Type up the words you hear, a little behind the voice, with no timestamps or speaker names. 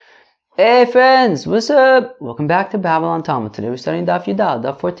Hey friends, what's up? Welcome back to Babylon Talmud. Today we're studying Daf Yudal,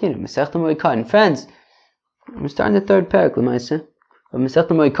 Daf 14, Masechta Moed. Friends, we're starting the third parak, L'maaseh, of Masechta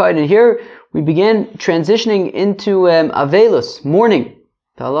Moed. And here we begin transitioning into Avelus, mourning.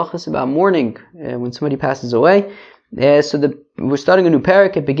 The halach is about mourning when somebody passes away. We're starting a new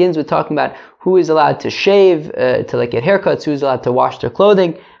parak. It begins with talking about who is allowed to shave, to get haircuts, who is allowed to wash their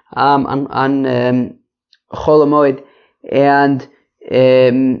clothing on Chol HaMoed, and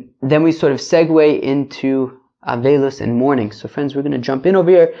then we sort of segue into Avelus and mourning. So friends, we're going to jump in over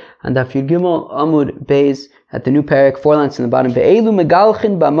here on Daf Yud Gimel Amud Beis at the new parak, 4 lines in the bottom. Ve'elu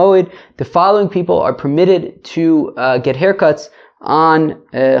megalchin ba'moed. The following people are permitted to get haircuts on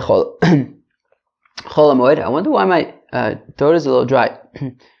Chol HaMoed. I wonder why my throat is a little dry.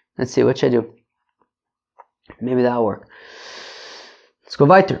 Let's see, what should I do? Maybe that'll work. Let's go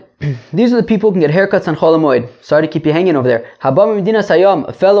weiter. These are the people who can get haircuts on Chol HaMoed. Sorry to keep you hanging over there. Haba Medinas Hayom.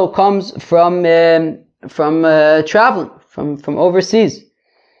 A fellow comes from traveling, from overseas.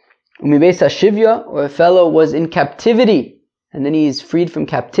 Umibeis HaShivya, or a fellow was in captivity, and then he is freed from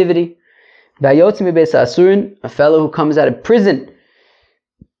captivity. Vayotz Umibeis HaAsurin, a fellow who comes out of prison.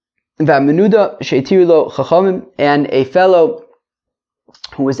 Va'menuda Sheitiru Lo Chachamim, and a fellow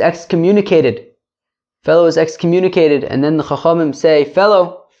who was excommunicated. Fellow is excommunicated, and then the Chachamim say,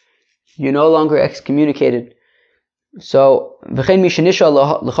 fellow, you're no longer excommunicated. So, let's say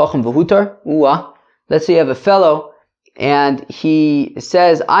you have a fellow, and he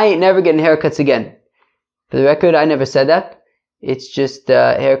says, I ain't never getting haircuts again. For the record, I never said that. It's just,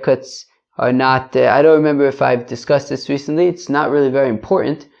 haircuts are not, I don't remember if I've discussed this recently. It's not really very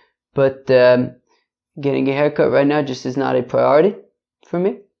important, but getting a haircut right now just is not a priority for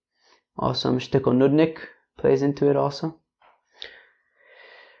me. Also, I'm shtickle nudnik plays into it also.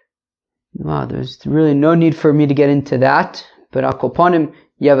 Wow, there's really no need for me to get into that. But Al Koponim,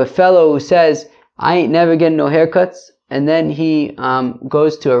 you have a fellow who says, I ain't never getting no haircuts. And then he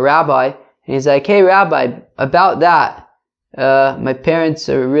goes to a rabbi, and he's like, hey rabbi, about that, my parents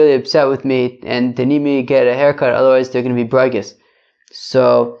are really upset with me, and they need me to get a haircut, otherwise they're going to be braggis.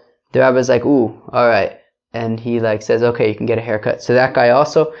 So the rabbi's like, ooh, alright. And he says, okay, you can get a haircut. So that guy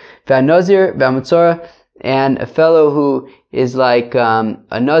also, V'anozir, V'amutzora, and a fellow who is like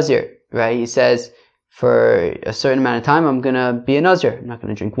a nazir, right? He says, for a certain amount of time, I'm gonna be a nazir. I'm not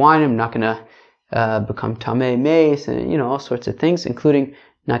gonna drink wine. I'm not gonna become tamei meis, and all sorts of things, including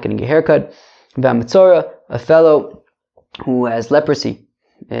not getting a haircut. V'amutzora, a fellow who has leprosy,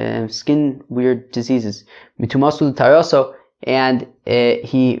 skin weird diseases. Mitumasul taroso. And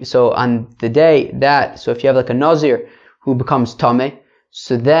so on the day that, so if you have a nazir who becomes tameh,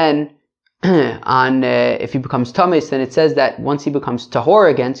 so then if he becomes tameh, then it says that once he becomes tahor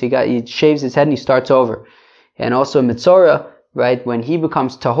again, so he shaves his head and he starts over. And also mitzora, right, when he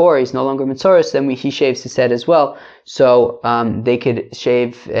becomes tahor, he's no longer mitzora, so then he shaves his head as well. So they could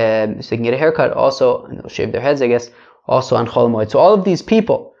shave, so they can get a haircut also, and they'll shave their heads, I guess, also on Chol HaMoed. So all of these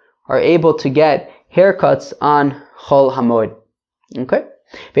people are able to get haircuts on Chol HaMoed. Okay?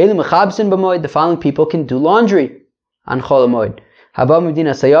 The following people can do laundry on Chol HaMoed. Haba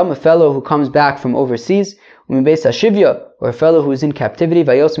Medinas Hayom, a fellow who comes back from overseas. Umibeis HaShivya, or a fellow who is in captivity.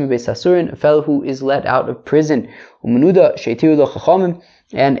 Vayotz Umibeis HaAsurin, a fellow who is let out of prison. Umenuda Sheitiru Lo Chachamim,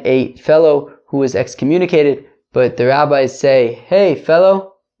 and a fellow who is excommunicated. But the rabbis say, hey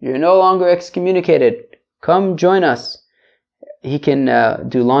fellow, you're no longer excommunicated. Come join us. He can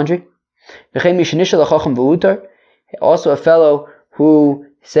do laundry. Also a fellow who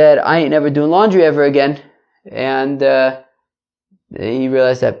said, I ain't never doing laundry ever again, and he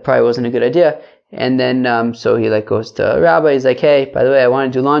realized that probably wasn't a good idea, and then so he goes to a rabbi. He's like, hey, by the way, I want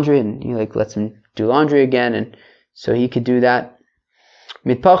to do laundry, and he lets him do laundry again, and so he could do that.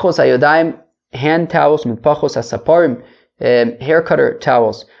 Mitpachos hayodayim, hand towels. Mitpachos hasaparim, hair cutter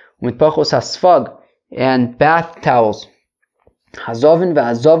towels. Mitpachos hasfag, and bath towels. Hazovin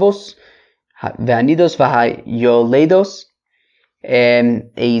v'hazovos, v'anidos v'hayoledos,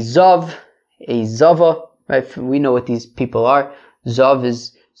 a zav, a zava, right? We know what these people are. Zav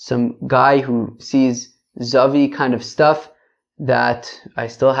is some guy who sees zavi kind of stuff that I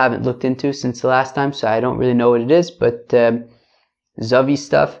still haven't looked into since the last time, so I don't really know what it is, but zavi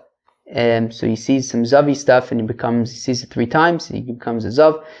stuff. So he sees some zavi stuff, and he sees it 3 times, and he becomes a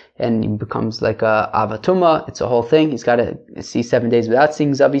zav, and he becomes like a avatuma. It's a whole thing. He's got to see 7 days without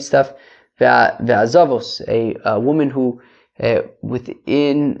seeing zavi stuff. Ve'azavos, a woman who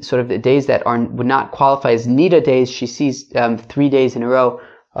within sort of the days that would not qualify as nida days, she sees 3 days in a row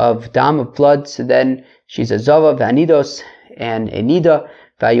of dam, of blood, so then she's a zava, v'anidos, and a nida,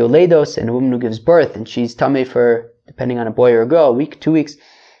 v'ayoledos, and a woman who gives birth, and she's tameh for, depending on a boy or a girl, a week, 2 weeks.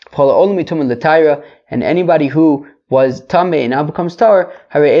 And anybody who was tamei and now becomes tahor,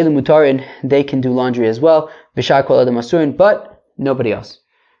 they can do laundry as well. But nobody else.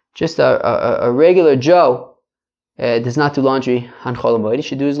 Just a regular Joe does not do laundry on Chol Hamoed. He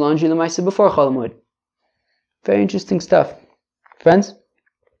should do his laundry l'maisa before Chol Hamoed. Very interesting stuff, friends.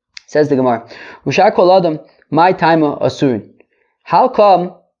 Says the Gemara, "Ushar kol adam my taima asurin." How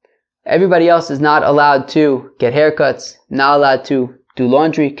come everybody else is not allowed to get haircuts, not allowed to do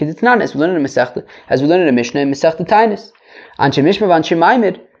laundry? Because it's not as we learn in Masechta, as we learn in the Mishnah in Masechta Tainis. Anshe Mishmar v'Anshe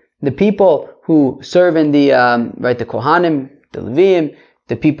Maimid, the people who serve in the the Kohanim, the Leviim,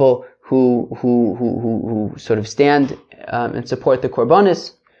 the people who sort of stand and support the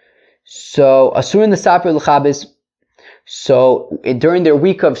Korbanis. So asurin the Sapir l'Chabes. So during their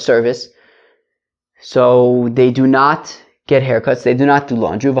week of service, so they do not get haircuts, they do not do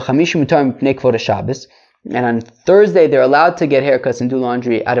laundry. And on Thursday they're allowed to get haircuts and do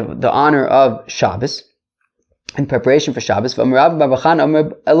laundry out of the honor of Shabbos, in preparation for Shabbos. And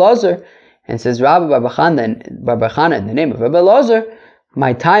says Rabbi Barbachana in the name of Rabbi Elazar,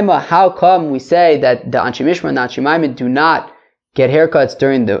 my taima, how come we say that the Anshe Mishmar and the Anshe Maimid do not get haircuts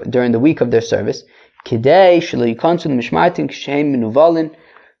during the week of their service? In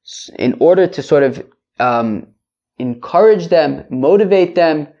order to sort of encourage them, motivate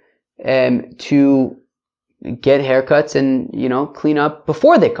them to get haircuts and clean up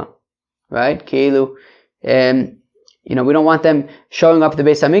before they come, right? We don't want them showing up at the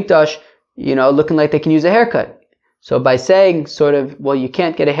Beis Hamikdash, looking like they can use a haircut. So by saying sort of, well, you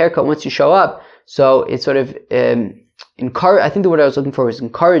can't get a haircut once you show up, so it sort of I think the word I was looking for was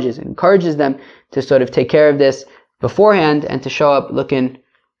encourages. It encourages them to sort of take care of this beforehand and to show up looking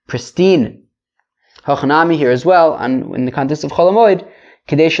pristine. Hachanami here as well, and in the context of Chol Hamoed,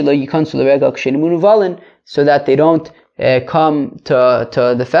 so that they don't come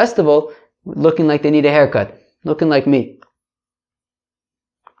to the festival looking like they need a haircut, looking like me.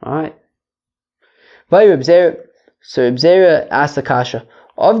 All right. So Reb Zera asked the kasha,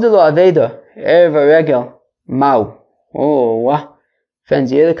 Avdelo Aveda Erev HaRegel Mau. Oh, wow.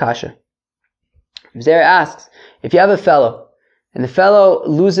 Friends, you hear the kasha. Reb Zera asks, if you have a fellow, and the fellow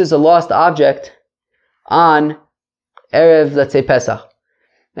loses a lost object on Erev, let's say Pesach,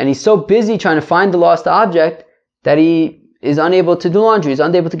 and he's so busy trying to find the lost object that he is unable to do laundry, he's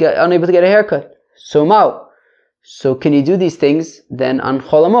unable to get a haircut. So Mau. So can you do these things then on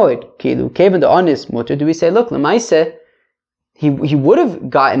Chol Hamoed? Kevan the honest mutter, do we say, look, Lemaise, he would have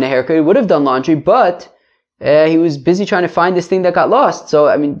gotten a haircut, he would have done laundry, but he was busy trying to find this thing that got lost. So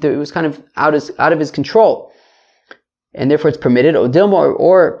it was kind of out of his control, and therefore it's permitted.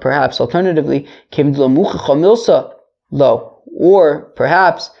 Or perhaps alternatively, or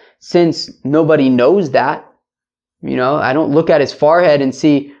perhaps since nobody knows that, I don't look at his forehead and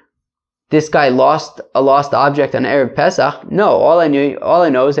see this guy lost a lost object on Erev Pesach. No, all I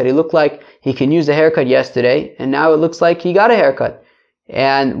know is that he looked like he can use a haircut yesterday, and now it looks like he got a haircut.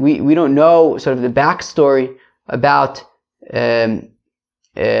 And we don't know sort of the backstory about him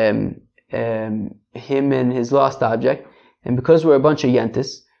and his lost object. And because we're a bunch of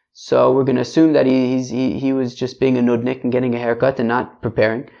yentis, so we're going to assume that he was just being a nudnik and getting a haircut and not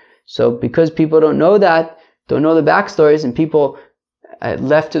preparing. So because people don't know that, don't know the backstories, and people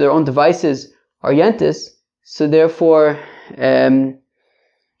left to their own devices are yentis, so therefore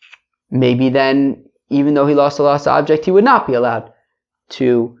maybe then, even though he lost a lost object, he would not be allowed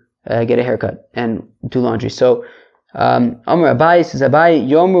to get a haircut and do laundry. So Amar Abai says, Abai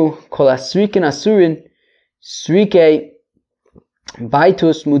Yomu Kol Asrikin Asurin Srike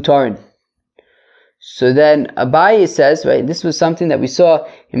Baitus Mutarin. So then Abai says, right, this was something that we saw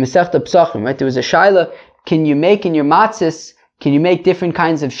in Masechta Psachim, right? There was a shaila, can you make in your matzahs, can you make different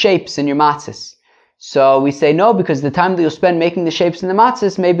kinds of shapes in your matzahs? So we say no, because the time that you'll spend making the shapes in the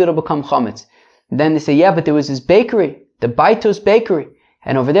matzahs, maybe it'll become chametz. Then they say, yeah, but there was this bakery, the Baitus bakery,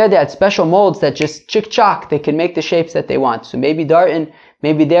 and over there they had special molds that just chick-chock, they can make the shapes that they want. So maybe Darton,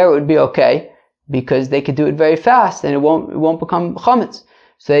 maybe there it would be okay, because they could do it very fast and it won't become chametz.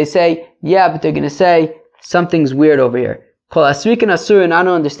 So they say, yeah, but they're going to say something's weird over here. Kol asrikin asurin, I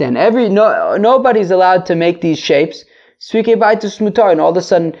don't understand. Nobody's allowed to make these shapes. Srike baitus mutar, and all of a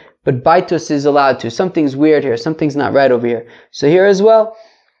sudden, but baitus is allowed to. Something's weird here. Something's not right over here. So here as well,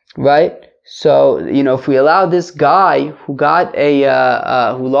 right? So if we allow this guy who got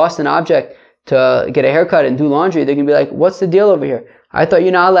who lost an object to get a haircut and do laundry, they're gonna be like, "What's the deal over here? I thought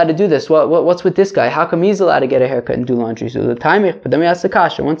you're not allowed to do this. What's with this guy? How come he's allowed to get a haircut and do laundry?" So the time, but then we ask the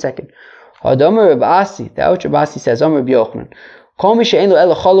kasha. 1 second. Hadomer Reb Asi, that what Reb Asi says. Omer Reb Yochanan. Kol mi she'en lo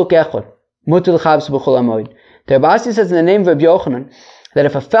ela chaluk echad mutar l'chabes b'chol hamoed. The Reb Asi says in the name of Reb Yochanan that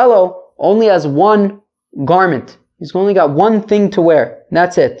if a fellow only has one garment, he's only got one thing to wear, and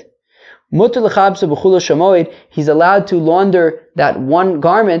that's it. He's allowed to launder that one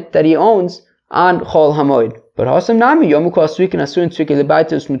garment that he owns on Chol Hamoed.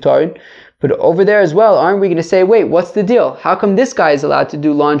 But over there as well, aren't we going to say, wait, what's the deal? How come this guy is allowed to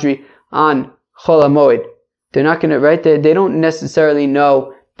do laundry on Chol Hamoed? They're not going to, right? They don't necessarily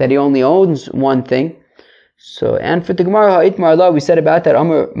know that he only owns one thing. So, and for the Gemara, we said about that,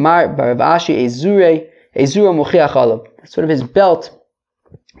 Amar Mar Bar Ashi Ezura Mochiach Alav. Sort of his belt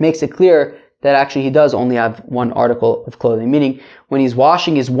makes it clear that actually he does only have one article of clothing. Meaning, when he's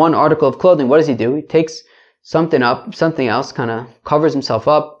washing his one article of clothing, what does he do? He takes something else, kind of covers himself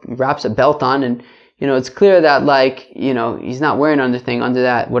up, wraps a belt on, and, it's clear that, he's not wearing anything under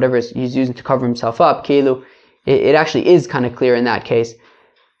that, whatever he's using to cover himself up. Keilu, it actually is kind of clear in that case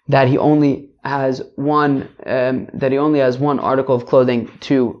that he only has one article of clothing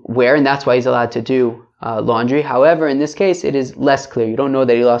to wear, and that's why he's allowed to do laundry. However, in this case, it is less clear. You don't know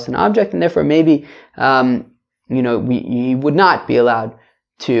that he lost an object, and therefore maybe he would not be allowed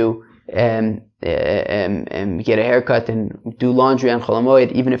to get a haircut and do laundry on Chol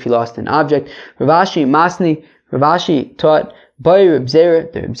Hamoed, even if he lost an object. Ravashi taught by Reb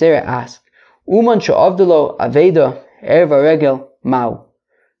Zera. The Reb Zera asked, "Uman she'avdelo aveda erva regel mau."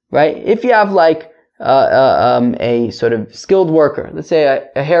 Right? If you have a sort of skilled worker, let's say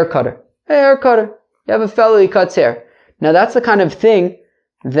a hair cutter. You have a fellow, he cuts hair. Now that's the kind of thing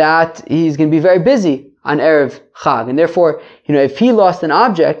that he's going to be very busy on Erev Chag. And therefore, if he lost an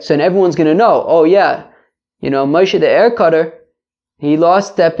object, so then everyone's going to know, oh yeah, Moshe the hair cutter, he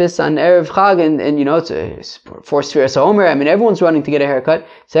lost Tepis on Erev Chag, and it's 4 Sfiras HaOmer. I mean, everyone's running to get a haircut,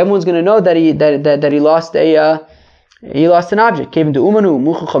 so everyone's going to know that he lost an object.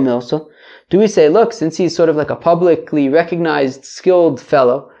 Do we say, look, since he's sort of like a publicly recognized, skilled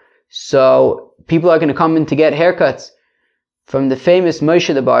fellow, so people are going to come in to get haircuts from the famous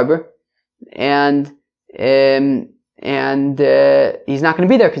Moshe the barber, and he's not going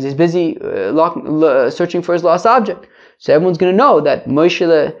to be there because he's busy searching for his lost object. So everyone's going to know that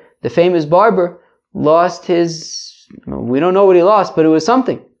Moshe the famous barber lost his. We don't know what he lost, but it was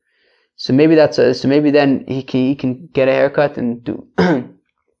something. So maybe then he can get a haircut and do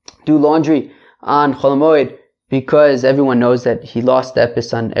do laundry on Chol Hamoed because everyone knows that he lost the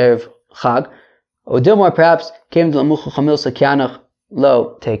Epis on Erev Chag. Or Dilmar perhaps came to Lamuchu Chamilsa Kianach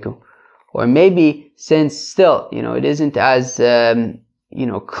Lo Teku. Or maybe since still, it isn't as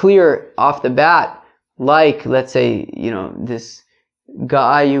clear off the bat, like let's say, this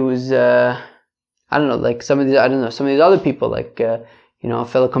guy who was some of these other people, like a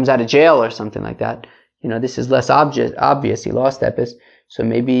fellow comes out of jail or something like that. This is less obvious. He lost Epis. So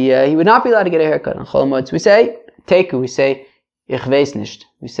maybe he would not be allowed to get a haircut on Chol Hamoed. So we say Teku, we say Ich weiß nicht.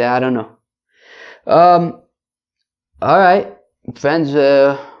 We say I don't know. Alright, friends,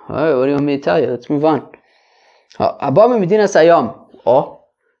 what do you want me to tell you? Let's move on.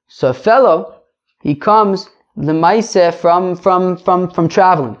 So a fellow, he comes l'maiseh from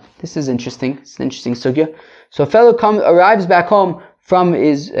traveling. This is interesting. It's an interesting sugya. So a fellow arrives back home from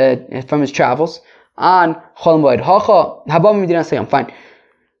his travels on Chol Hamoed. Fine.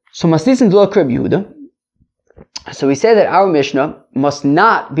 So must listen to Rabbi Yehuda. So we say that our Mishnah must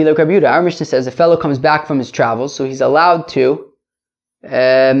not be like Rabbi Yehuda. Our Mishnah says a fellow comes back from his travels, so he's allowed to get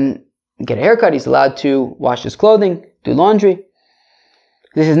a haircut, he's allowed to wash his clothing, do laundry.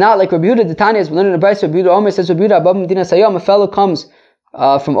 This is not like Rabbi Yehuda. The Tanya is we learn in the Brayso. Rabbi Yehuda Omer says Rabbi Yehuda Abba Medina Sayom. A fellow comes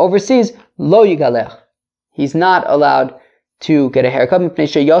from overseas, lo yigalech. He's not allowed to get a haircut.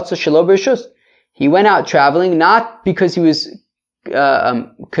 He went out traveling not because he was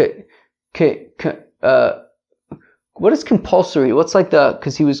what is compulsory? What's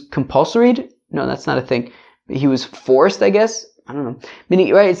because he was compulsoried? No, that's not a thing. He was forced, I guess. I don't know.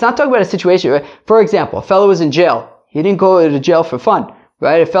 Meaning, right? It's not talking about a situation, right? For example, a fellow was in jail. He didn't go to jail for fun,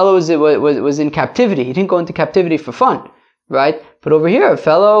 right? A fellow was in captivity. He didn't go into captivity for fun, right? But over here, a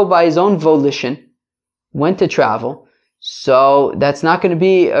fellow by his own volition went to travel. So that's not going to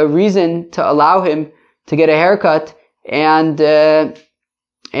be a reason to allow him to get a haircut and do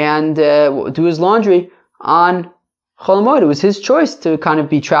his laundry on Chol Hamoed. It was his choice to kind of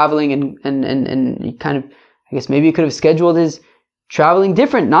be traveling and he kind of, I guess maybe he could have scheduled his traveling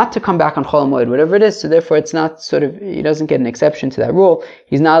different, not to come back on Chol Hamoed, whatever it is. So therefore it's not he doesn't get an exception to that rule.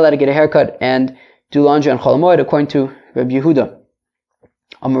 He's not allowed to get a haircut and do laundry on Chol Hamoed according to Rabbi Yehuda.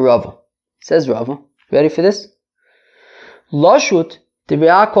 Amar Rava. Says Rava. Ready for this? Lashut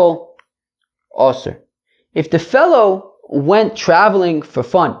Deviakol Oser. If the fellow went traveling for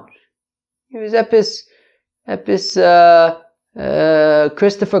fun, he was epis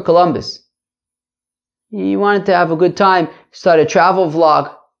Christopher Columbus. He wanted to have a good time, start a travel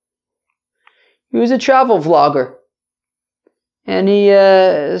vlog. He was a travel vlogger. And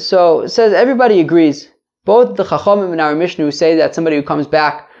so it says everybody agrees. Both the Chachamim and our Mishnah who say that somebody who comes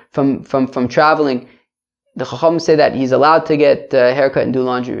back from traveling, the Chachamim say that he's allowed to get a haircut and do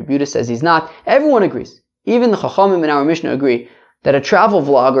laundry. Rabbi Yehuda says he's not. Everyone agrees. Even the Chachamim and our Mishnah agree that a travel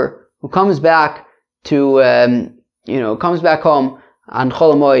vlogger who comes back to, comes back home on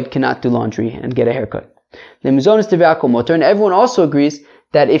Chol HaMoed cannot do laundry and get a haircut. And everyone also agrees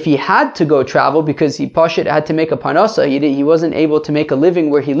that if he had to go travel because he had to make a parnasa, he wasn't able to make a living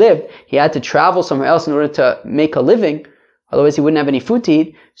where he lived, he had to travel somewhere else in order to make a living, otherwise he wouldn't have any food to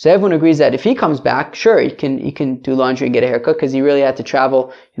eat. So everyone agrees that if he comes back, sure, he can do laundry and get a haircut because he really had to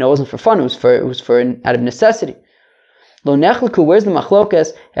travel. It wasn't for fun, it was out of necessity. Lo nechleku, where's the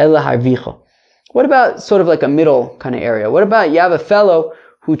machlokas? Ela harvicha. What about sort of like a middle kind of area? What about you have a fellow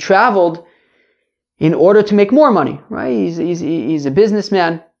who traveled in order to make more money, right? He's a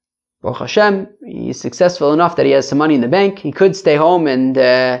businessman. Baruch Hashem, he's successful enough that he has some money in the bank. He could stay home and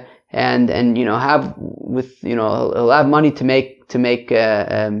he'll have money to make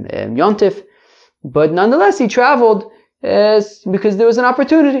yontif, but nonetheless he traveled because there was an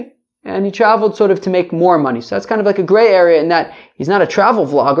opportunity, and he traveled sort of to make more money. So that's kind of like a gray area in that he's not a travel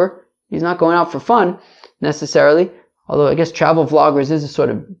vlogger. He's not going out for fun necessarily. Although I guess travel vloggers is a sort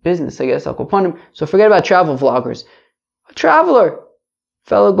of business, I guess, Al Kopanim. So forget about travel vloggers. A traveler,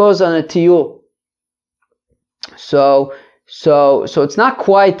 fellow goes on a tiyul. So it's not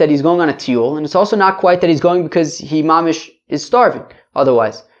quite that he's going on a tiyul, and it's also not quite that he's going because he mamish is starving.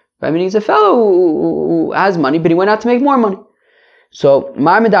 Otherwise, I mean, he's a fellow who has money, but he went out to make more money. So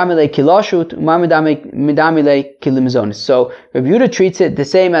mar medamile kilashut, mar medamile kilimzonis. So Rabbi Yehuda treats it the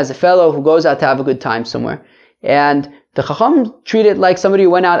same as a fellow who goes out to have a good time somewhere. And the Chacham treat it like somebody who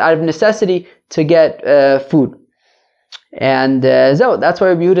went out of necessity to get food. And that's why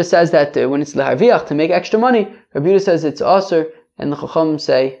Rabbi Yehuda says that when it's leharviach, to make extra money, Rabbi Yehuda says it's aser, and the Chacham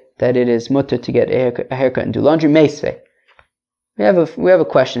say that it is mutter to get a haircut and do laundry. Meisvei. We have a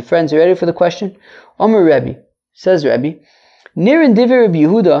question. Friends, are you ready for the question? Omer Rebbe, says Rebbe, Nir and Divi Rabbi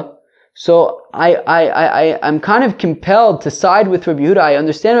Yehuda. So I'm kind of compelled to side with Rabbi Yehuda. I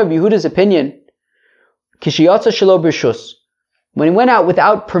understand Rabbi Yehuda's opinion. Kishiyatza shelo b'rshus, when he went out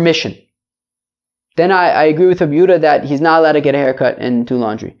without permission, then I agree with Rabbi Yehuda that he's not allowed to get a haircut and do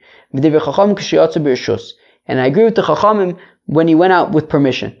laundry. And I agree with the Chachamim when he went out with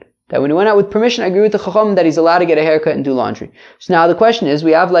permission. That when he went out with permission, I agree with the Chachamim that he's allowed to get a haircut and do laundry. So now the question is,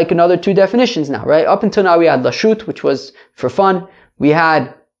 we have like another two definitions now, right? Up until now we had lashut, which was for fun. We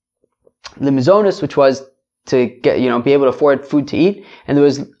had limizonis, which was to get, be able to afford food to eat. And there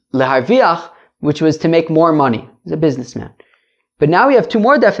was leharviach, which was to make more money. He's a businessman. But now we have two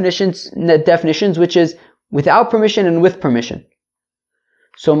more definitions, which is without permission and with permission.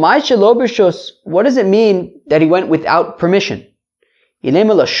 So, ma'aseh lo b'rshus, what does it mean that he went without permission?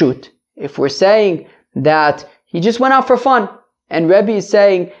 Ilema lashut. If we're saying that he just went out for fun, and Rebbe is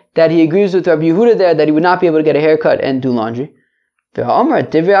saying that he agrees with Rabbi Yehuda there that he would not be able to get a haircut and do laundry. But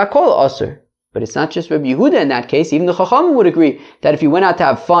it's not just Rabbi Yehuda in that case. Even the Chachamim would agree that if he went out to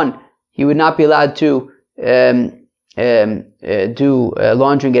have fun, he would not be allowed to do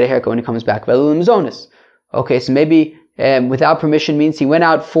laundry and get a haircut when he comes back. Okay, so maybe without permission means he went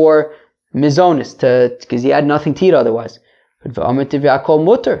out for mizonis, because he had nothing to eat otherwise. Then even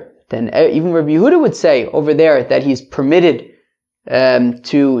Rabbi Yehuda would say over there that he's permitted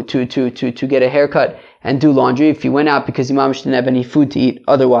to get a haircut and do laundry if he went out because he didn't have any food to eat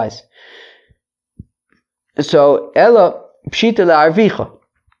otherwise. So ella pshita la'arvicha.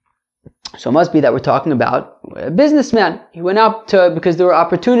 So it must be that we're talking about a businessman. He went out because there were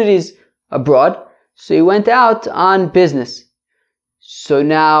opportunities abroad, so he went out on business. So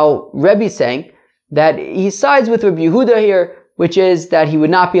now Rebbe's saying that he sides with Rabbi Yehuda here, which is that he would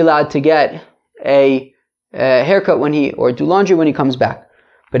not be allowed to get a haircut or do laundry when he comes back.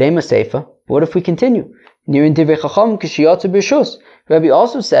 But Ema Seifa, what if we continue? Rebbe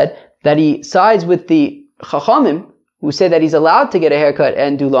also said that he sides with the Chachamim, who say that he's allowed to get a haircut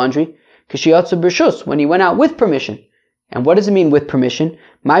and do laundry, when he went out with permission. And what does it mean with permission?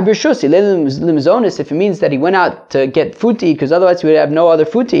 My brishus, if it means that he went out to get food to eat, because otherwise he would have no other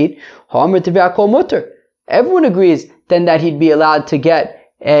food to eat. Everyone agrees then that he'd be allowed to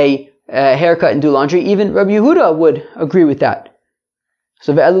get a haircut and do laundry. Even Rabbi Yehuda would agree with that.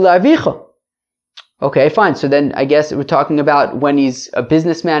 So okay, fine. So then I guess we're talking about when he's a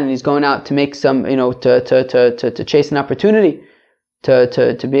businessman and he's going out to make some, to chase an opportunity.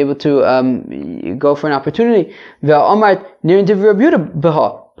 to be able to go for an opportunity. But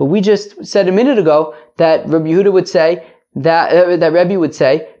we just said a minute ago that Rabbi Yehuda would say that Rebbe would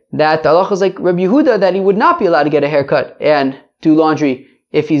say that the halacha is like Rabbi Yehuda, that he would not be allowed to get a haircut and do laundry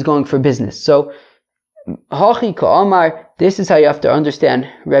if he's going for business. So Hachi Ka'amar, this is how you have to understand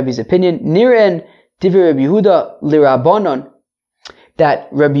Rebbe's opinion. Niren Divrei Rabbi Yehuda lirabanon, that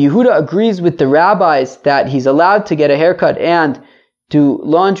Rabbi Yehuda agrees with the rabbis that he's allowed to get a haircut and do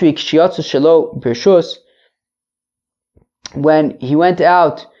laundry k'shiyatzu shelo b'rshus, when he went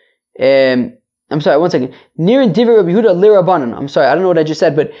out. I'm sorry, one second. Niren Divrei Rabbi Yehuda lirabanon. I'm sorry, I don't know what I just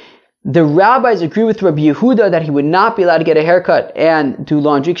said, but the rabbis agree with Rabbi Yehuda that he would not be allowed to get a haircut and do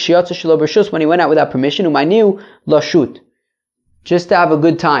laundry k'shiyatzu shelo b'rshus when he went out without permission. Umayniu lashut, just to have a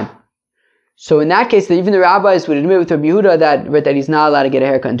good time. So in that case, even the rabbis would admit with Rabbi Yehuda that he's not allowed to get a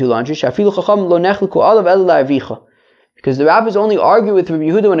haircut and do laundry. Because the rabbis only argue with Rabbi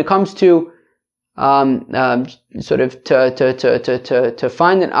Yehuda when it comes to sort of to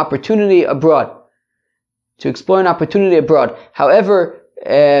find an opportunity abroad, to explore an opportunity abroad. However,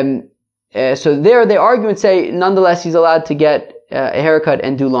 so there they argue and say, nonetheless, he's allowed to get a haircut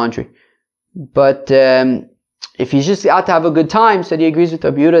and do laundry. But if he's just out to have a good time, so he agrees with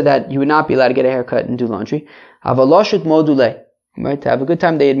Rabbi Yehuda that you would not be allowed to get a haircut and do laundry. Avaloshet module, right? To have a good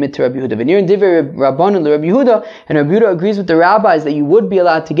time, they admit to Rabbi Yehuda. V'nir divrei Rabbanan Rabbi Yehuda, and Rabbi Yehuda agrees with the rabbis that you would be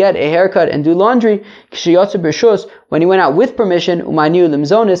allowed to get a haircut and do laundry k'shiyatzu b'rshus when he went out with permission. Umayniu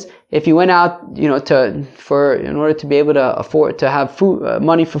limzonis, if he went out, in order to be able to afford to have food,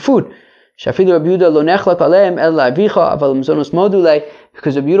 money for food. Shafilu Rabbi Yehuda lo nechlak aleim el la'avicha aval limzonos module.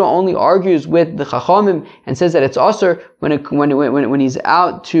 Because Rabbi Yehuda only argues with the Chachamim and says that it's asur when he's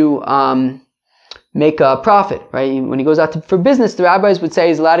out to make a profit, right? When he goes out for business, the rabbis would say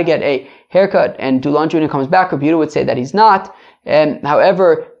he's allowed to get a haircut and do laundry when he comes back. Rabbi Yehuda would say that he's not. And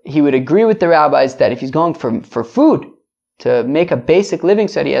however, he would agree with the rabbis that if he's going for food, to make a basic living,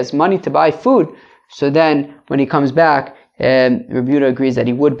 so that he has money to buy food, so then when he comes back, Rabbi Yehuda agrees that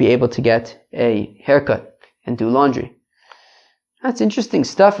he would be able to get a haircut and do laundry. That's interesting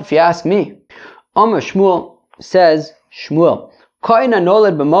stuff if you ask me. Amar Shmuel says, Shmuel, Koina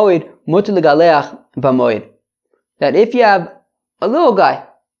noled b'moed mutar legaleach b'moed. That if you have a little guy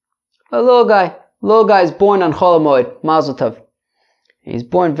is born on Chol HaMoed, Mazel Tov. He's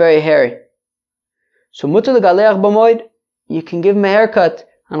born very hairy. So mutar legaleach b'moed, you can give him a haircut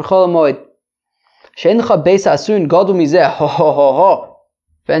on Chol HaMoed. She'encha beis asurin gadol mizeh, ho ho ho ho.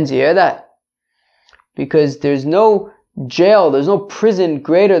 Friends, you hear that? Because there's no jail, there's no prison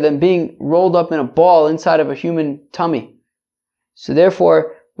greater than being rolled up in a ball inside of a human tummy. So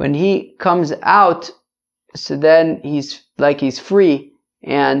therefore, when he comes out, so then he's free,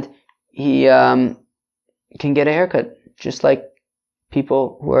 and he can get a haircut, just like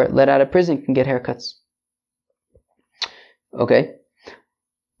people who are let out of prison can get haircuts. Okay.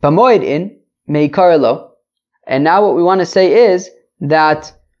 Bamoid in meikarelo. And now what we want to say is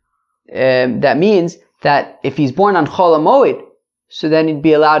that that means that if he's born on Chol HaMoed, so then he'd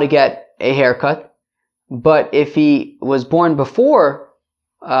be allowed to get a haircut. But if he was born before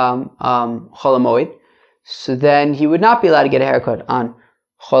Chol HaMoed, so then he would not be allowed to get a haircut on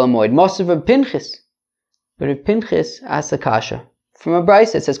Chol HaMoed. Mosav Rav Pinchas. But Rav Pinchas asks a kasha from a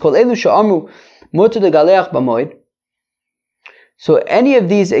brayso. It says, Kol elu she'amru mutar legaleach b'moed. So any of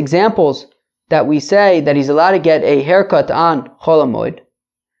these examples that we say that he's allowed to get a haircut on Chol HaMoed,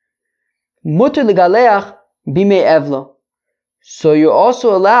 mutar legaleach bimei evlo. So you're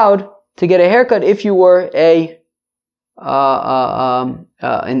also allowed to get a haircut if you were a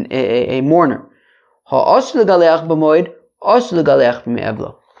mourner. Ha'asur legaleach b'moed, asur legaleach bimei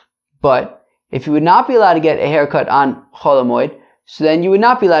evlo. But if you would not be allowed to get a haircut on Chol HaMoed, so then you would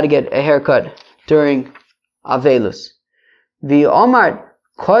not be allowed to get a haircut during Avelus. V'omar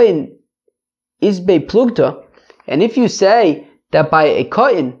kohen isbei plugta. And if you say that by a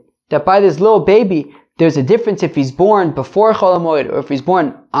kohen, that by this little baby, there's a difference if he's born before Chol HaMoed or if he's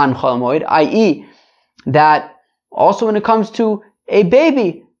born on Chol HaMoed, i.e., that also when it comes to a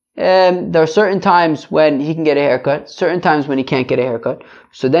baby, there are certain times when he can get a haircut, certain times when he can't get a haircut.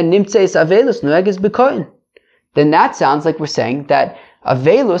 So then nimtzeis avelus noeges b'kohen. Then that sounds like we're saying that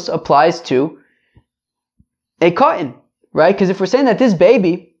avelus applies to a kohen, right? Because if we're saying that this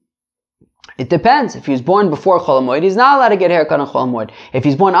baby, it depends. If he was born before Chol HaMoed, he's not allowed to get a haircut on Chol HaMoed. If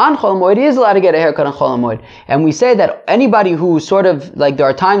he's born on Chol HaMoed, he is allowed to get a haircut on Chol HaMoed. And we say that anybody who sort of, there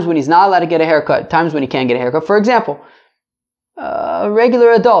are times when he's not allowed to get a haircut, times when he can't get a haircut. For example, a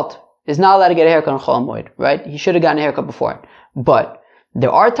regular adult is not allowed to get a haircut on Chol HaMoed, right? He should have gotten a haircut before it. But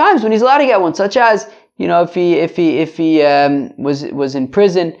there are times when he's allowed to get one, such as if he was in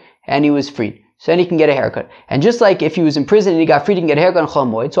prison and he was freed. So then he can get a haircut. And just like if he was in prison and he got freed, he can get a haircut on Chol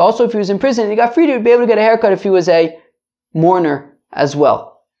Moed. So also if he was in prison and he got freed, he would be able to get a haircut if he was a mourner as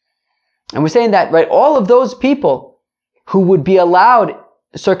well. And we're saying that, right, all of those people who would be allowed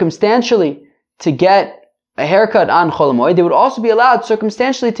circumstantially to get a haircut on Chol Moed, they would also be allowed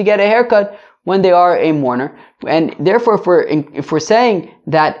circumstantially to get a haircut when they are a mourner. And therefore, if we're saying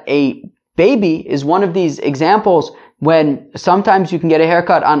that a baby is one of these examples when sometimes you can get a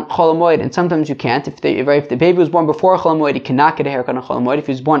haircut on Chol Moed and sometimes you can't. If the baby was born before Chol Moed, he cannot get a haircut on Chol Moed. If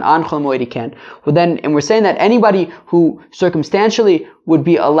he was born on Chol Moed, he can. Well then, and we're saying that anybody who circumstantially would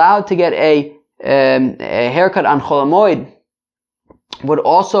be allowed to get a haircut on Chol Moed would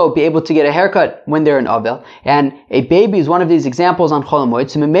also be able to get a haircut when they're an Avel. And a baby is one of these examples on Chol Moed.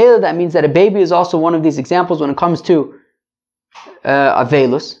 So Memela, that means that a baby is also one of these examples when it comes to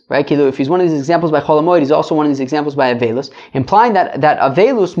Avelus, right? If he's one of these examples by Chol Moed, he's also one of these examples by Avelus, implying that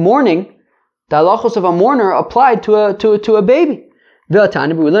Avelus, mourning, the halachos of a mourner applied to a baby. We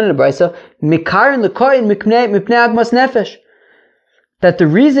learn in the Brisa, that the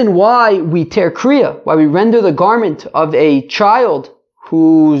reason why we tear kriya, why we render the garment of a child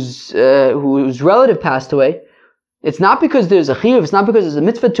whose relative passed away, it's not because there's a chiyuv, it's not because there's a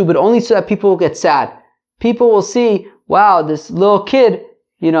mitzvah to, but only so that people will get sad. People will see, wow, this little kid,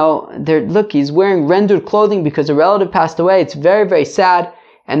 look, he's wearing rendered clothing because a relative passed away. It's very, very sad.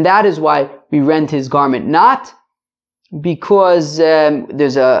 And that is why we rend his garment. Not because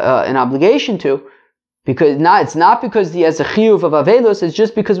there's an obligation to, it's not because he has a chiyuv of avelus, it's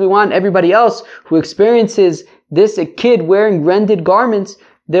just because we want everybody else who experiences a kid wearing rendered garments,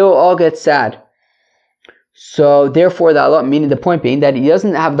 they will all get sad. So therefore, meaning the point being that he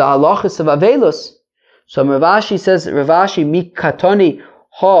doesn't have the halachas of avelus. So Ravashi says, mikatoni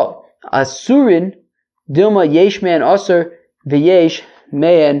ha asurin dilma yesh me'en asur v'yesh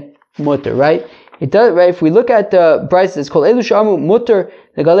me'en mutter, right? It does, right? If we look at the Brisa, it's called Elu Shamu mutter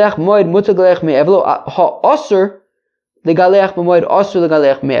legalech moed mutter legalech me'evlo ha asur legalech b'moed asur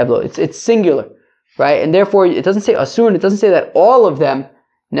legalech me'evlo. It's singular, right? And therefore, it doesn't say asurun. It doesn't say that all of them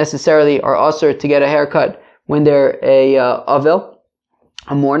necessarily are asur to get a haircut when they're a avel,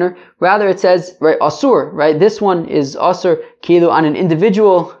 a mourner. Rather, it says, right, asur, right? This one is asur kilu on an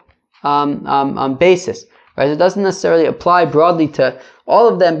individual basis, right? It doesn't necessarily apply broadly to all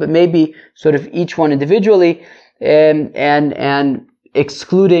of them, but maybe sort of each one individually, and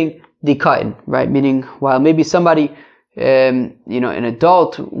excluding the katan, right? Meaning, while maybe somebody, an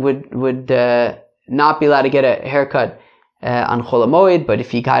adult would not be allowed to get a haircut on Chol Moed, but if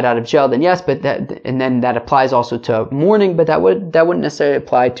he got out of jail, then yes, and then that applies also to mourning, but that wouldn't necessarily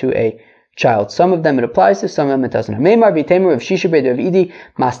apply to a child. Some of them it applies to, some of them it doesn't. Meimar v'temer of Shisha b'der of Idi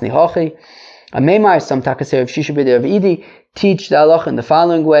masni hochi. A Meimar, some takaser of Shisha b'der of Idi, teach the halacha in the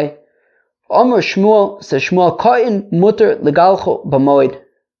following way. Omer Shmuel, says Shmuel, Ka'in mutter legalcho b'moed.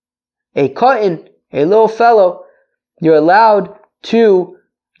 A Ka'in, a little fellow, you're allowed to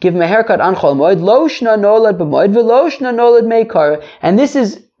give him a haircut on Chol Moed. Lo shna nolad b'moed v'lo shna nolad meikara. And this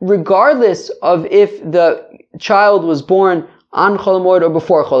is regardless of if the child was born on Chol Moed or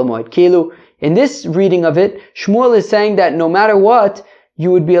before Chol Moed. Kilu, in this reading of it, Shmuel is saying that no matter what,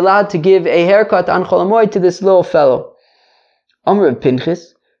 you would be allowed to give a haircut on Chol Moed to this little fellow. Amr of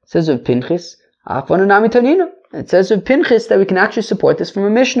Pinchas, says of Pinchas, it says of Pinchas that we can actually support this from a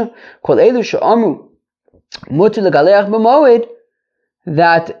Mishnah called Elu she'amu muter legaleach b'moed,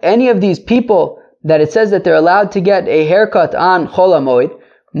 that any of these people that it says that they're allowed to get a haircut on Chol Moed,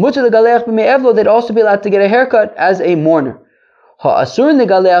 muter legaleach b'me'evlo, they'd also be allowed to get a haircut as a mourner. Ha'asurin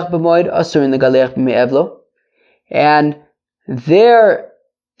legaleach b'moed, asurin legaleach b'me'evlo, and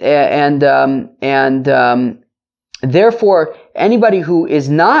therefore, anybody who is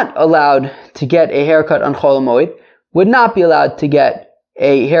not allowed to get a haircut on Chol Moed would not be allowed to get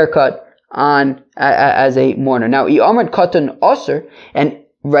a haircut on as a mourner. Now, I'amad katan asur, and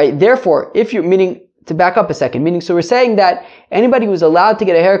right, therefore, meaning to back up a second, meaning so we're saying that anybody who's allowed to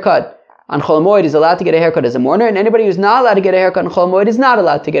get a haircut on Chol Moed is allowed to get a haircut as a mourner, and anybody who's not allowed to get a haircut on Chol Moed is not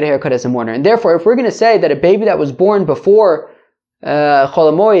allowed to get a haircut as a mourner. And therefore, if we're going to say that a baby that was born before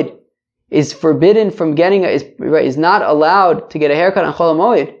Chol Moed is forbidden from getting is not allowed to get a haircut on Chol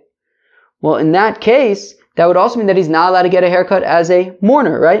Moed, well, in that case, that would also mean that he's not allowed to get a haircut as a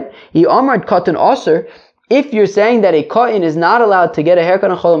mourner, right? I'amad katan asur, if you're saying that a katan is not allowed to get a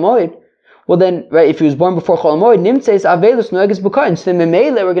haircut on Chol Moed, well then, right, if he was born before Chol Moed, nimtzeis avelus noeges b'katan. So then,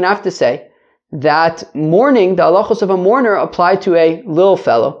 memele, we're going to have to say that mourning, the halachos of a mourner, apply to a little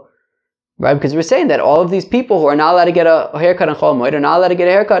fellow, right? Because we're saying that all of these people who are not allowed to get a haircut on Chol Moed are not allowed to get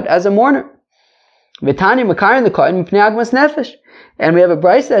a haircut as a mourner. V'tani makarin the kohen mipnei agmas nefesh. And we have a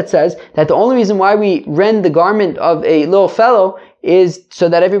brayso that says that the only reason why we rend the garment of a little fellow is so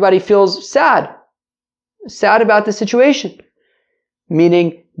that everybody feels sad about the situation.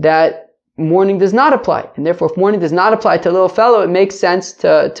 Meaning that mourning does not apply. And therefore, if mourning does not apply to a little fellow, it makes sense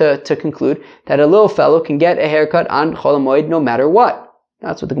to conclude that a little fellow can get a haircut on Chol HaMoed no matter what.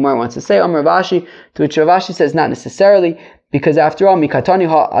 That's what the Gemara wants to say. Amar Rav Ashi, to which Rav Ashi says not necessarily, because after all, mikatani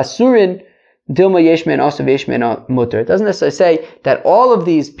ha asurin dilma yeshmen also yeshmen mutter. It doesn't necessarily say that all of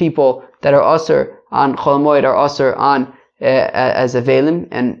these people that are asur on Chol HaMoed are asur on as a velim,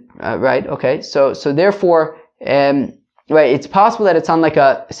 and right, okay, so therefore, right, it's possible that it's on like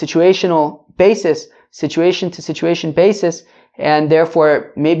a situational basis, situation to situation basis, and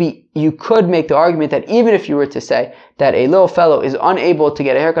therefore maybe you could make the argument that even if you were to say that a little fellow is unable to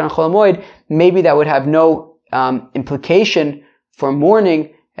get a haircut on Chol HaMoed, maybe that would have no implication for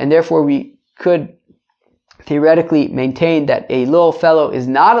mourning, and therefore we could theoretically maintain that a little fellow is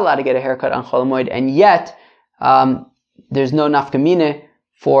not allowed to get a haircut on Chol HaMoed, and yet there's no nafkamine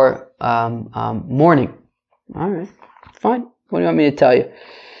for mourning. All right, fine. What do you want me to tell you?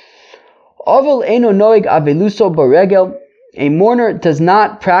 Oval eno noig aveluso baregel. A mourner does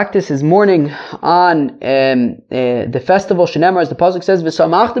not practice his mourning on the festival. Shenemar, as the pasuk says,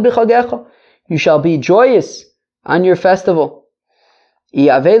 "V'samachta b'chagecha." You shall be joyous on your festival.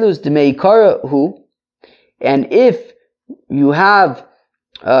 Iavelus d'meikara hu. And if you have,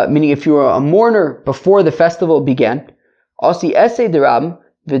 meaning if you are a mourner before the festival began, asi esei derabim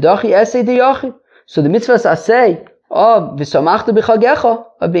v'dachi esei deyachid. So the mitzvahs aseh of v'samachta b'chagecha,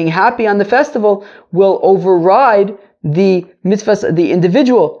 of being happy on the festival, will override the mitzvahs, the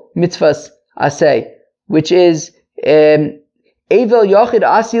individual mitzvahs aseh, which is evel yachid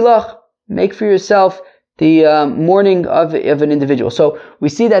asilach, make for yourself the mourning of an individual. So we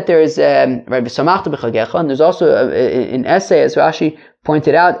see that there is right v'samachta b'chagecha, and there's also an essay, as Rashi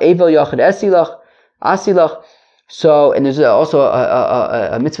pointed out, evel yachid asilach. So, and there's also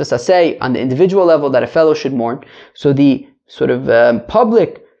a mitzvah saseh on the individual level that a fellow should mourn. So the sort of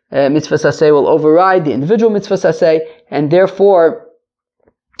public mitzvah saseh will override the individual mitzvah saseh, and therefore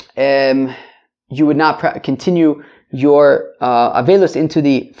you would not continue your avelus into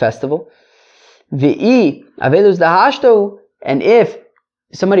the festival. V'i avelus dahashto, and if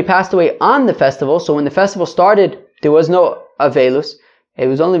somebody passed away on the festival, so when the festival started there was no avelus, it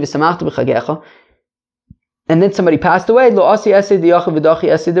was only v'samachta b'chagecha, and then somebody passed away, lo asi esei diyachav v'dachi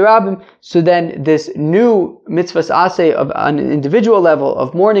esei derabim, so then this new mitzvahs aseh of on an individual level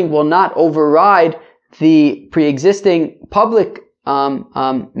of mourning will not override the pre-existing public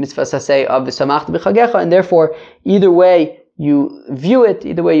mitzvahs aseh of v'samachta b'chagecha, and therefore either way you view it,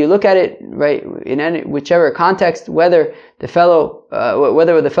 either way you look at it, right, in whichever context, whether the fellow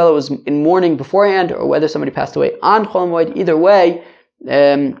was in mourning beforehand or whether somebody passed away on Chol HaMoed, either way,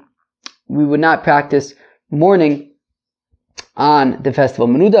 we would not practice mourning on the festival.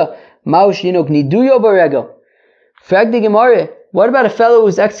 Menuda, Maush Yinog Niduyo Baregel. Frag the Gemara, what about a fellow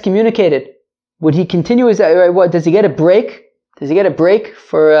who's excommunicated? Would he continue his, what, does he get a break? Does he get a break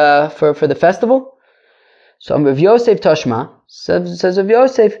for the festival? So Rav Yosef Tashma says Rav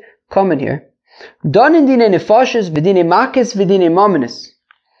Yosef, comment here. Donin dine nefashes v'dine makis v'dine mominus.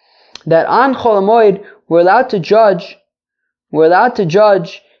 That on Chol HaMoed we're allowed to judge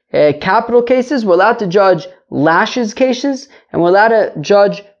capital cases, we're allowed to judge lashes cases, and we're allowed to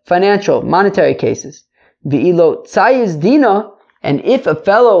judge financial, monetary cases. V'ilo tzayiz dina, and if a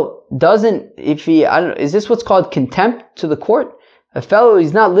fellow doesn't, is this what's called contempt to the court? A fellow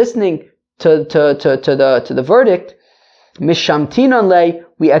is not listening to the verdict, mishamtinon lei,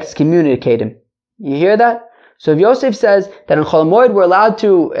 we excommunicate him. You hear that? So if Yosef says that in Chol HaMoed we're allowed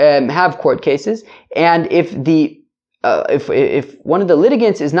to have court cases, and if one of the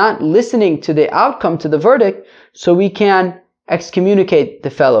litigants is not listening to the outcome, to the verdict, so we can excommunicate the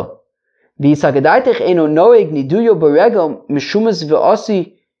fellow.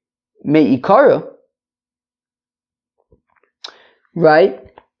 Right?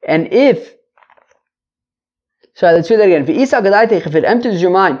 And let's read that again. If it enters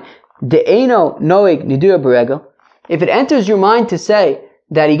your mind, if it enters your mind to say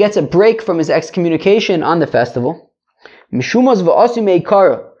that he gets a break from his excommunication on the festival,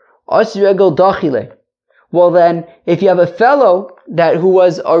 well then, if you have a fellow who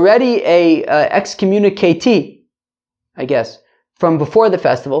was already a excommunicatee, I guess, from before the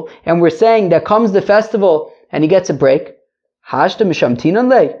festival, and we're saying that comes the festival and he gets a break, hashta mishamtinan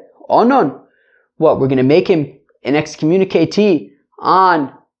lei onon. What, we're going to make him an excommunicatee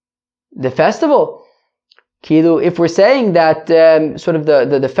on the festival? Kilu, if we're saying that sort of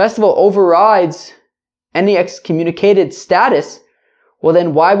the festival overrides any excommunicated status, well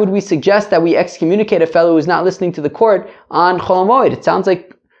then why would we suggest that we excommunicate a fellow who's not listening to the court on Chol HaMoed? It sounds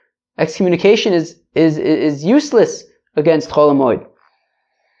like excommunication is useless against Chol HaMoed.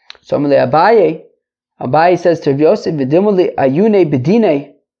 So Abaye says to Rav Yosef, V'dimuli ayune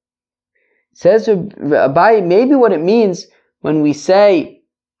bedine. Says Abaye, maybe what it means when we say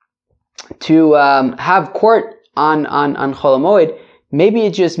to have court on Chol HaMoed, maybe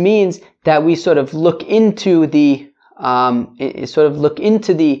it just means that we sort of look into the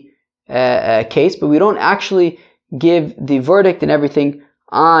case, but we don't actually give the verdict and everything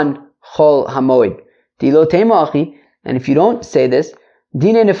on Chol HaMoed. Dilo tema achi, and if you don't say this,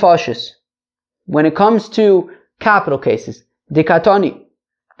 dine nefashos, when it comes to capital cases, dikatoni,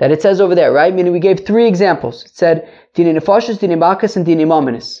 that it says over there, right? Meaning we gave 3 examples. It said dine nefashos, dine makas, and dine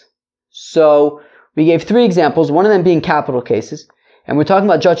mominus. So we gave 3 examples, one of them being capital cases, and we're talking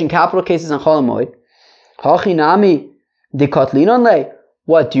about judging capital cases on Chol HaMoed. Hachi nami dikatlinon le.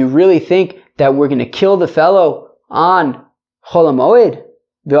 What, do you really think that we're going to kill the fellow on Chol HaMoed?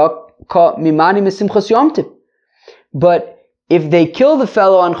 But if they kill the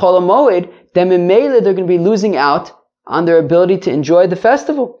fellow on Chol HaMoed, then in Mele they're going to be losing out on their ability to enjoy the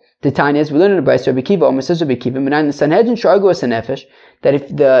festival. The Tanya is, we learn in the Brayso, Rabbi Kiva, Omer says Rabbi Kiva, Menayin the Sanhedrin shargu as nefesh, that if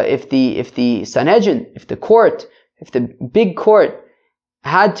the Sanhedrin, if the big court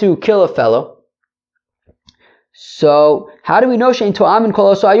had to kill a fellow, so how do we know shein to'am and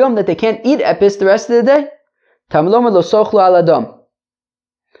kol ayom that they can't eat epis the rest of the day? Tamlom lo sochlu al adam,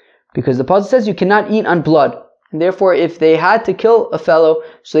 because the pasuk says you cannot eat on blood, and therefore if they had to kill a fellow,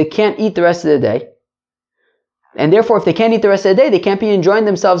 so they can't eat the rest of the day, and therefore if they can't eat the rest of the day, they can't be enjoying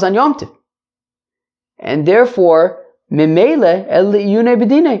themselves on Yom Tov, and therefore mimele el yune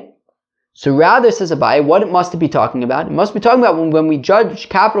bedine. So rather, says Abaye, what it must be talking about? It must be talking about when we judge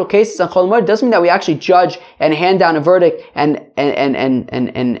capital cases on Chol HaMoed, it doesn't mean that we actually judge and hand down a verdict and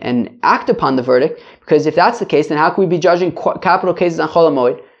act upon the verdict. Because if that's the case, then how can we be judging capital cases on Chol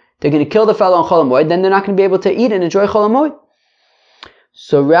HaMoed? They're going to kill the fellow on Chol HaMoed, then they're not going to be able to eat and enjoy Chol HaMoed.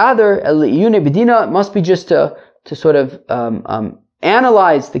 So rather, Yune Bedina, it must be just to sort of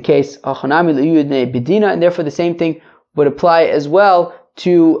analyze the case, and therefore the same thing would apply as well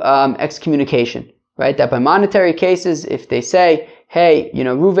to excommunication, right? That by monetary cases, if they say, hey,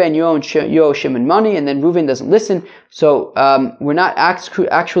 Reuven, you owe Shimon money, and then Reuven doesn't listen, so we're not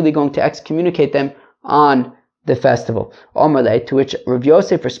actually going to excommunicate them on the festival. Omerle, to which Rav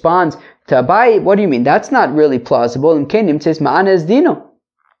Yosef responds to Abaye, what do you mean? That's not really plausible. And Kenim says, Ma'ana es dino.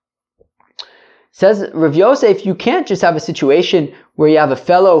 Says Rav Yosef, you can't just have a situation where you have a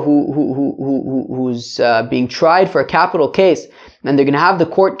fellow who's being tried for a capital case, and they're going to have the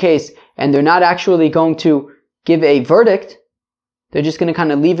court case, and they're not actually going to give a verdict. They're just going to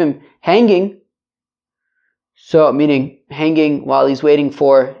kind of leave him hanging. So, meaning hanging while he's waiting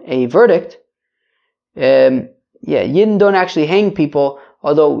for a verdict. Yidden don't actually hang people,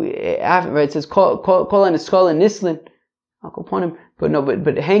 although it says kol an skull and nislin. Upon him,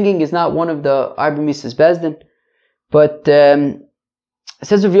 but hanging is not one of the Arba Mitzvahs Bezdin. But it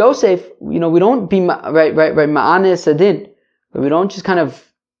says of Yosef, we don't be ma'ane sadin, but we don't just kind of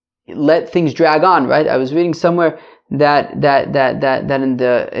let things drag on, right? I was reading somewhere that in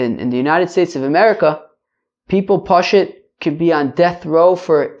the United States of America, people pashit could be on death row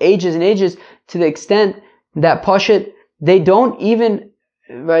for ages and ages, to the extent that pashit they don't even,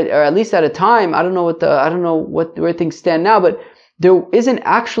 right, or at least at a time, I don't know where things stand now, but there isn't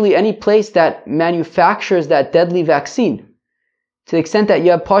actually any place that manufactures that deadly vaccine. To the extent that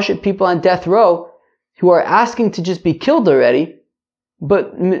you have pashut people on death row who are asking to just be killed already,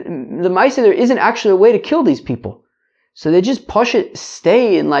 but the Maisa, there isn't actually a way to kill these people. So they just pashut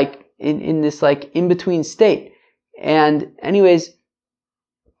stay in this in-between state. And anyways,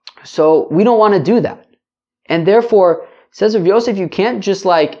 so we don't want to do that. And therefore, says Rav Yosef, you can't just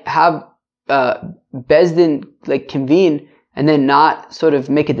have Bezdin convene and then not sort of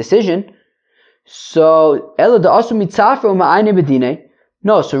make a decision. So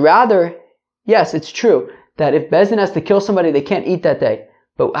no, so rather, yes, it's true that if Bezdin has to kill somebody, they can't eat that day.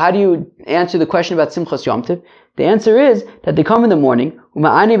 But how do you answer the question about Simchas Yom Tov? The answer is that they come in the morning,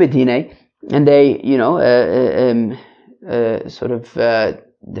 and they,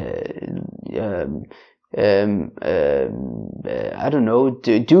 I don't know,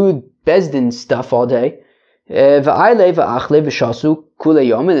 do Bezdin stuff all day. And then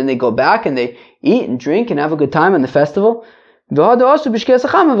they go back and they eat and drink and have a good time on the festival. Then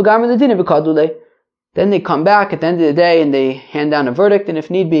they come back at the end of the day and they hand down a verdict, and if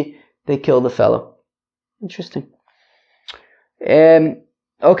need be, they kill the fellow. Interesting.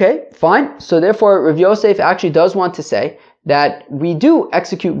 Okay, fine. So therefore, Rav Yosef actually does want to say that we do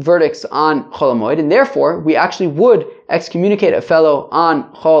execute verdicts on Chol HaMoed, and therefore we actually would excommunicate a fellow on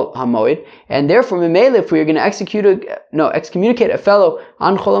Chol HaMoed, and therefore Memele, if we are going to excommunicate a fellow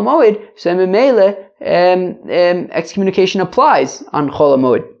on Chol HaMoed, so Memele, excommunication applies on Chol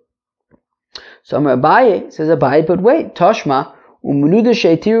HaMoed. So Amar Abaye says, Abaye, but wait, Tashma, Umunuda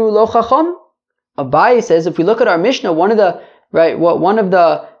Sheitiru Lo Chacham. Abaye says, if we look at our Mishnah, one of the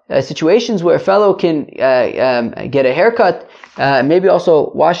situations where a fellow can get a haircut, maybe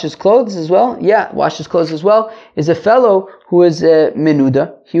also wash his clothes as well. Yeah, wash his clothes as well. Is a fellow who is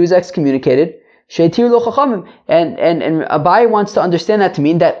menuda. He was excommunicated. Sheitir lo chachamim. And Abaye wants to understand that to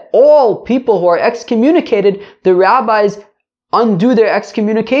mean that all people who are excommunicated, the rabbis undo their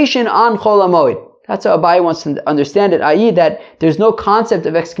excommunication on Chol HaMoed. That's how Abaye wants to understand it, i.e. that there's no concept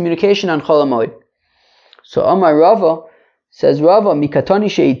of excommunication on Chol HaMoed. So Amar Rava, says Rava, mikatani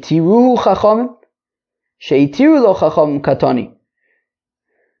sheitiruhu chachamim, sheitiru lo chachamim katani.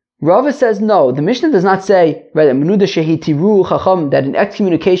 Rava says no. The Mishnah does not say, right, menuda sheitiruhu chacham, that an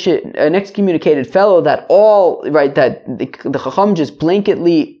excommunicated fellow, that all, right, that the chacham just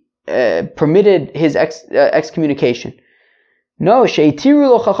blanketly permitted his excommunication. No, sheitiru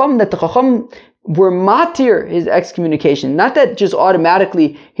lo chacham, that the chacham were matir his excommunication, not that just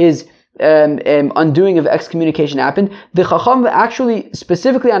automatically his undoing of excommunication happened. The Chacham actually,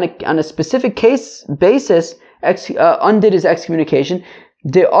 specifically on a specific case basis, undid his excommunication.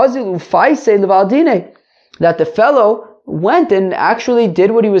 That the fellow went and actually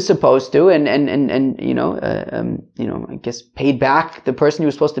did what he was supposed to, and I guess paid back the person he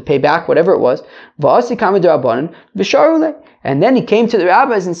was supposed to pay back, whatever it was. And then he came to the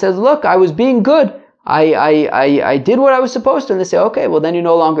rabbis and said, "Look, I was being good. I did what I was supposed to." And they say, "Okay, well then you're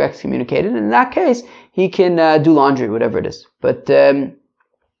no longer excommunicated." And in that case, he can do laundry, whatever it is. But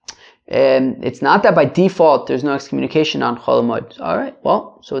it's not that by default there's no excommunication on Chol HaMoed. All right,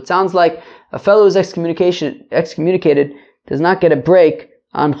 well, so it sounds like a fellow who's excommunicated does not get a break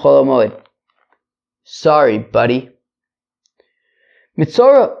on Chol HaMoed. Sorry, buddy.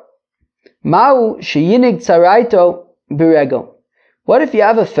 Mitzora Ma'u sheyinig tzaraito b'regel. What if you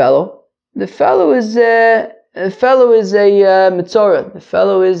have a fellow? The fellow is a mitzora. The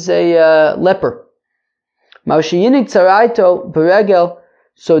fellow is a leper. Ma'u sheyinig tzaraito b'regel.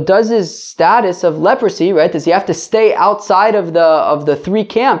 So does his status of leprosy, right? Does he have to stay outside of the three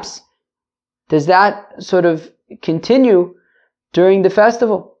camps? Does that sort of continue during the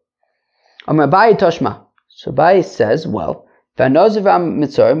festival? Amar Abaye Toshma. So Abaye says, well,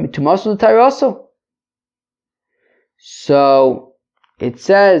 so it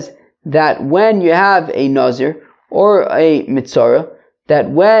says that when you have a nazir or a mitzora, that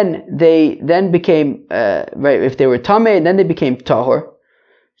when they then became right, if they were tameh and then they became tahor,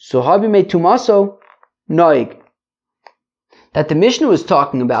 so habi me tumaso noig. That the Mishnah was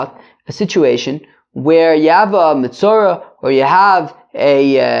talking about a situation where you have a mitzora or you have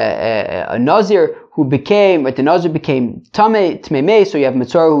a nazir who became, right, the nazir became tamei, so you have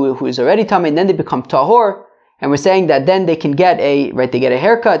mitzora who is already tamei, and then they become tahor, and we're saying that then they can get they get a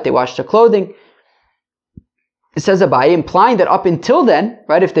haircut, they wash their clothing. It says Abaye, implying that up until then,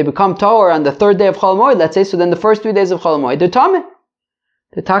 right, if they become tahor on the third day of Chol HaMoed, let's say, so then the first 3 days of Chol HaMoed, they're tamei.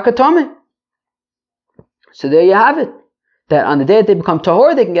 The takatame. So there you have it. That on the day that they become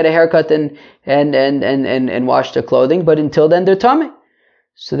tahor, they can get a haircut and wash their clothing, but until then they're tameh.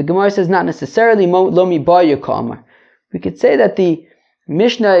 So the Gemara says not necessarily lomi bar yakamar. We could say that the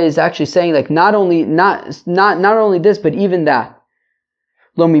Mishnah is actually saying like not only this, but even that.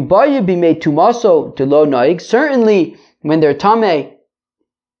 Lomi bar be made tumaso de lo naig. Certainly when they're tameh,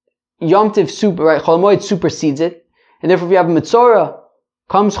 Yom Tiv Chol HaMoed supersedes it, and therefore if you have a mitzora,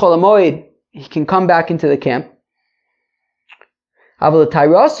 comes Chol HaMoed, he can come back into the camp. But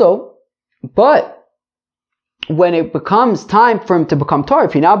when it becomes time for him to become tahor,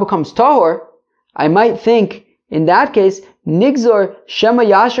 if he now becomes tahor, I might think in that case, nigzor shema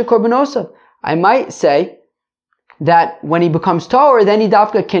yasha korbanosav. I might say that when he becomes tahor, then he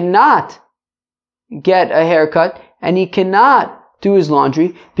dafka cannot get a haircut and he cannot do his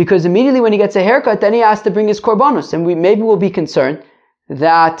laundry, because immediately when he gets a haircut, then he has to bring his korbanos, and maybe we'll be concerned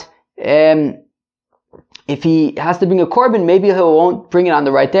that if he has to bring a korban, maybe he won't bring it on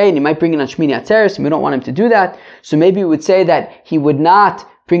the right day, and he might bring it on Shmini Atzeres, and we don't want him to do that. So maybe we would say that he would not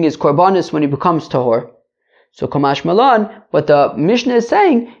bring his korbanos when he becomes tahor. So Kamash Malan, what the Mishnah is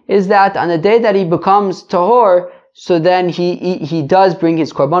saying is that on the day that he becomes tahor, so then he does bring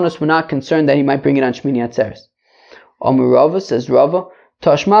his korbanos. We're not concerned that he might bring it on Shmini Atzeres. Amar Rava, says Rava,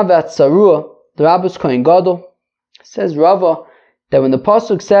 Tashma v'atzarua, the Rabbis Kohen Gadol, says Rava, that when the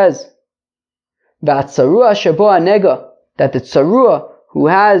pasuk says "V'atzarua shebo anega," that the tzarua who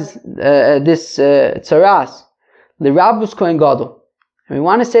has this tzaras, l'rabus kohen gadol, and we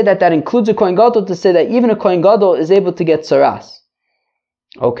want to say that includes a kohen gadol, to say that even a kohen gadol is able to get tzaras.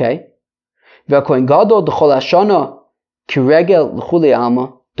 Okay. V'kohen gadol d'chol hashana kiregel l'chulei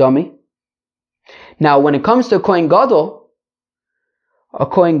alma dami. Now, when it comes to a kohen gadol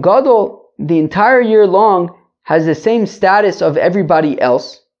the entire year long has the same status of everybody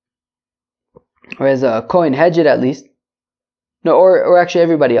else, or as a kohen hedged at least. No, or actually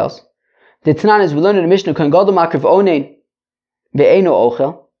everybody else. The Tanan is, we learned in the Mishnah, kohen gadol makriv onein ve'eino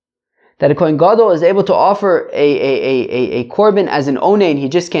ochel, that a kohen gadol is able to offer a korban as an onein, he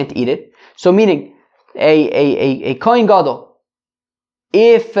just can't eat it. So meaning, a kohen gadol,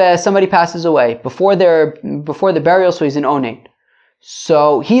 if somebody passes away before the burial, so he's an onein,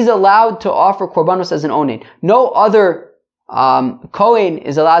 so he's allowed to offer korbanos as an onein. No other kohen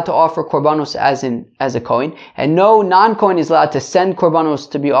is allowed to offer korbanos as a kohen, and no non-kohen is allowed to send korbanos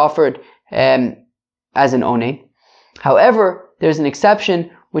to be offered as an onein. However, there's an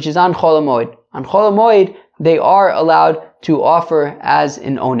exception, which is on Chol HaMoed. On Chol HaMoed, they are allowed to offer as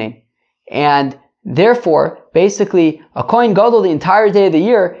an onein. And therefore, basically, a kohen gadol the entire day of the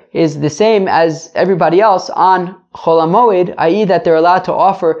year is the same as everybody else on Chol HaMoed, i.e. that they're allowed to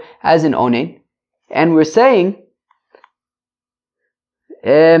offer as an onein. And we're saying,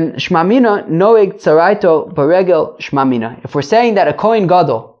 Shmamina noeg tzaraito baregel shmamina. If we're saying that a kohen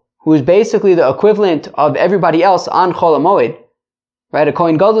gadol, who is basically the equivalent of everybody else on Chol HaMoed, right? A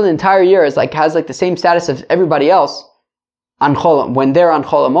kohen gadol the entire year has the same status of everybody else when they're on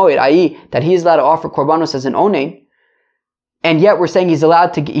Chol HaMoed, i.e. that he's allowed to offer korbanos as an onein, and yet we're saying he's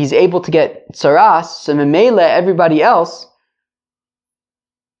able to get tzaras, so memela everybody else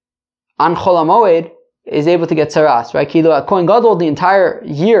on Chol HaMoed is able to get tzaras, right? A kohen gadol the entire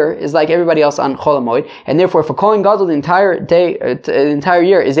year is like everybody else on Chol HaMoed, and therefore if a kohen gadol the entire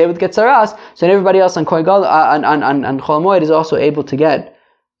year is able to get tzaras, so then everybody else on kohen gadol on Chol HaMoed is also able to get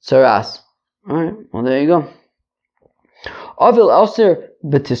tzaras. Alright, well there you go. Avel Elser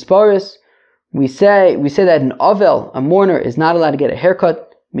B'tisparis, we say that an Avel, a mourner, is not allowed to get a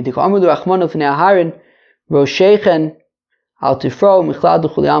haircut. From the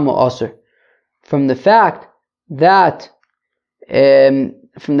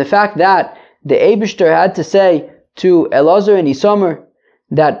fact that the Eibishter had to say to Elazar and Isamar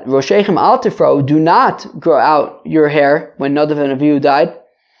that Roshechem al tifro, do not grow out your hair when Nadav and Avihu died,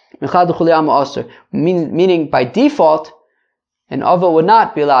 meaning by default, an Avel would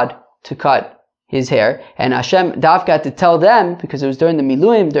not be allowed to cut his hair, and Hashem Dafka had to tell them, because it was during the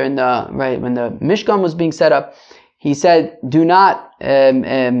Miluim, when the Mishkan was being set up, he said, do not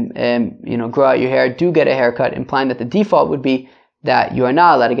grow out your hair, do get a haircut, implying that the default would be that you are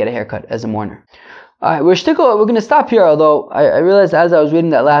not allowed to get a haircut as a mourner. Alright, we're going to stop here, although I realized as I was reading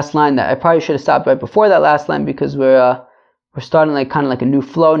that last line that I probably should have stopped right before that last line, because we're starting kind of like a new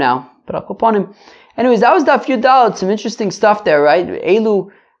flow now. But I'll upon him. Anyways, that was Daf Yudal. Some interesting stuff there, right?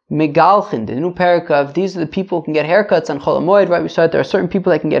 Elu Megalchin, the new parak of these are the people who can get haircuts on Chol HaMoed, right? We saw that there are certain people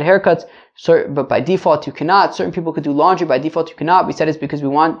that can get haircuts, but by default you cannot. Certain people could do laundry, by default you cannot. We said it's because we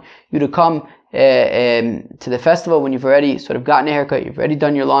want you to come to the festival when you've already sort of gotten a haircut, you've already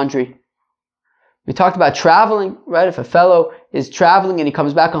done your laundry. We talked about traveling, right? If a fellow is traveling and he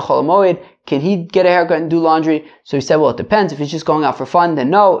comes back on Chol HaMoed, can he get a haircut and do laundry? So he said, well, it depends. If he's just going out for fun,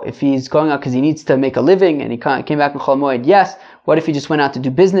 then no. If he's going out because he needs to make a living and he came back on Chol HaMoed, yes. What if he just went out to do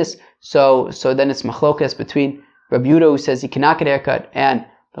business? So then it's machlokas between Rabbi Yehuda, who says he cannot get a haircut, and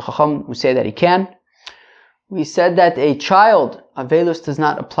the Chacham, who say that he can. We said that a child, Avelus does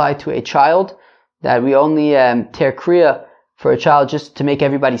not apply to a child, that we only tear kriya for a child just to make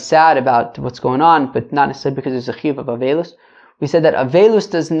everybody sad about what's going on, but not necessarily because there's a chiv of Avelus. We said that Avelus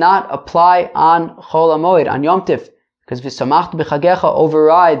does not apply on Chol HaMoed, on Yom Tiv, because V'samachtu b'chagecha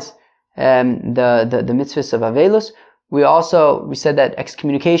overrides the mitzvahs of Avelus. We said that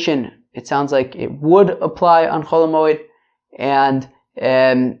excommunication, it sounds like it would apply on Chol HaMoed, and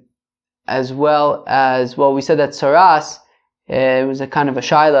as well, we said that Tzaras, it was a kind of a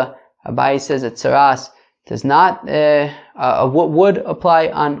shaila. Abaye says that Tzaras does not, would apply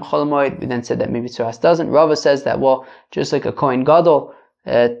on Chol HaMoed. We then said that maybe Tzaras doesn't. Rava says that, just like a Kohen Gadol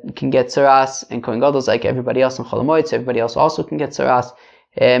can get Tzaras, and Kohen Gadol is like everybody else on Chol HaMoed, so everybody else also can get Tzaras.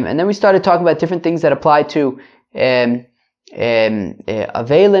 And then we started talking about different things that apply to Avelim,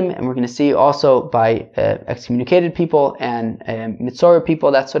 and we're going to see also by excommunicated people and Mitzorah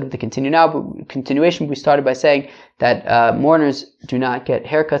people. That's sort of the continuation. We started by saying that mourners do not get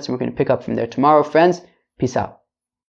haircuts, and we're going to pick up from there tomorrow. Friends, peace out.